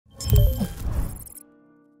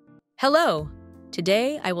Hello!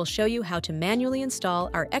 Today, I will show you how to manually install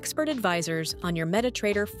our expert advisors on your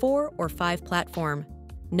MetaTrader 4 or 5 platform.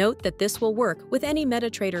 Note that this will work with any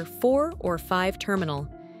MetaTrader 4 or 5 terminal.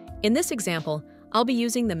 In this example, I'll be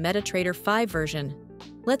using the MetaTrader 5 version.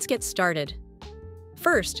 Let's get started.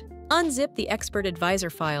 First, unzip the expert advisor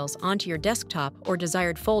files onto your desktop or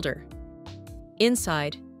desired folder.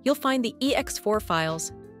 Inside, you'll find the EX4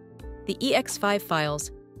 files, the EX5 files,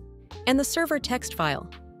 and the server text file.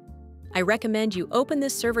 I recommend you open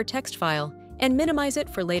this server text file and minimize it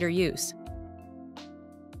for later use.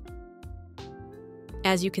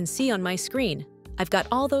 As you can see on my screen, I've got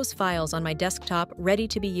all those files on my desktop ready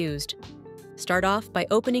to be used. Start off by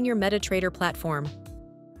opening your MetaTrader platform.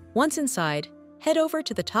 Once inside, head over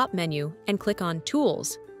to the top menu and click on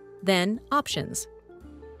Tools, then Options.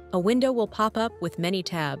 A window will pop up with many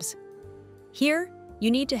tabs. Here,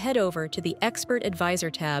 you need to head over to the Expert Advisor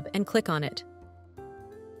tab and click on it.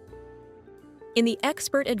 In the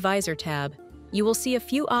Expert Advisor tab, you will see a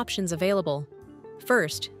few options available.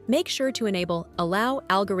 First, make sure to enable Allow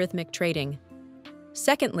Algorithmic Trading.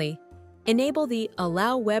 Secondly, enable the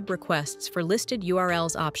Allow Web Requests for Listed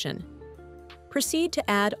URLs option. Proceed to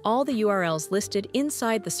add all the URLs listed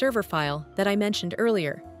inside the server file that I mentioned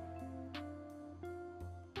earlier.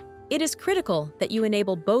 It is critical that you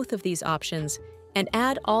enable both of these options and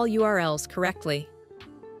add all URLs correctly.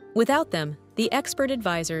 Without them, the expert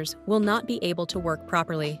advisors will not be able to work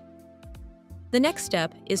properly. The next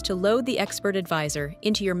step is to load the expert advisor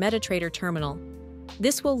into your MetaTrader terminal.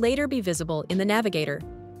 This will later be visible in the navigator,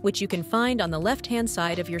 which you can find on the left-hand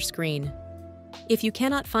side of your screen. If you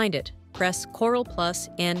cannot find it, press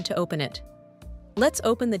Ctrl+N to open it. Let's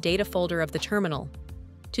open the data folder of the terminal.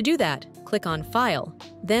 To do that, click on File,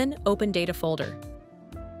 then Open Data Folder.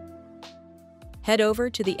 Head over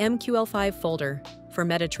to the MQL5 folder. For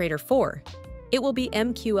MetaTrader 4, it will be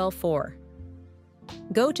MQL4.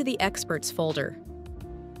 Go to the Experts folder.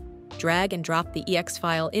 Drag and drop the EX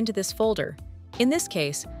file into this folder. In this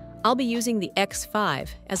case, I'll be using the X5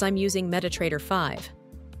 as I'm using MetaTrader 5.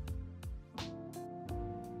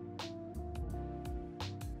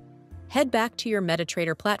 Head back to your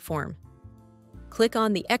MetaTrader platform. Click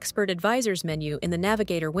on the Expert Advisors menu in the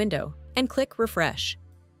Navigator window and click Refresh.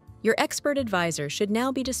 Your expert advisor should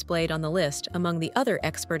now be displayed on the list among the other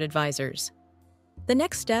expert advisors. The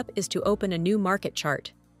next step is to open a new market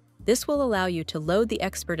chart. This will allow you to load the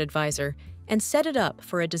expert advisor and set it up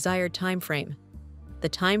for a desired time frame. The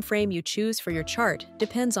time frame you choose for your chart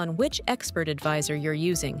depends on which expert advisor you're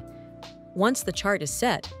using. Once the chart is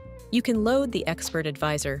set, you can load the expert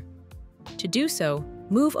advisor. To do so,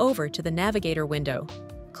 move over to the Navigator window,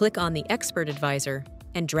 click on the expert advisor,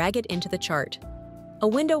 and drag it into the chart. A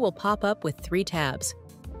window will pop up with 3 tabs.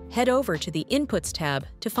 Head over to the Inputs tab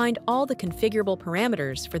to find all the configurable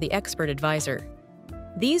parameters for the expert advisor.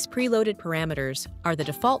 These preloaded parameters are the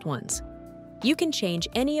default ones. You can change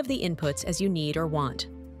any of the inputs as you need or want.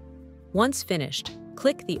 Once finished,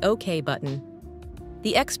 click the OK button.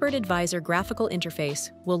 The expert advisor graphical interface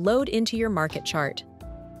will load into your market chart.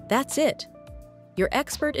 That's it! Your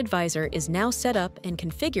expert advisor is now set up and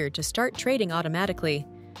configured to start trading automatically.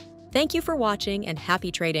 Thank you for watching and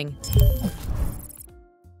happy trading!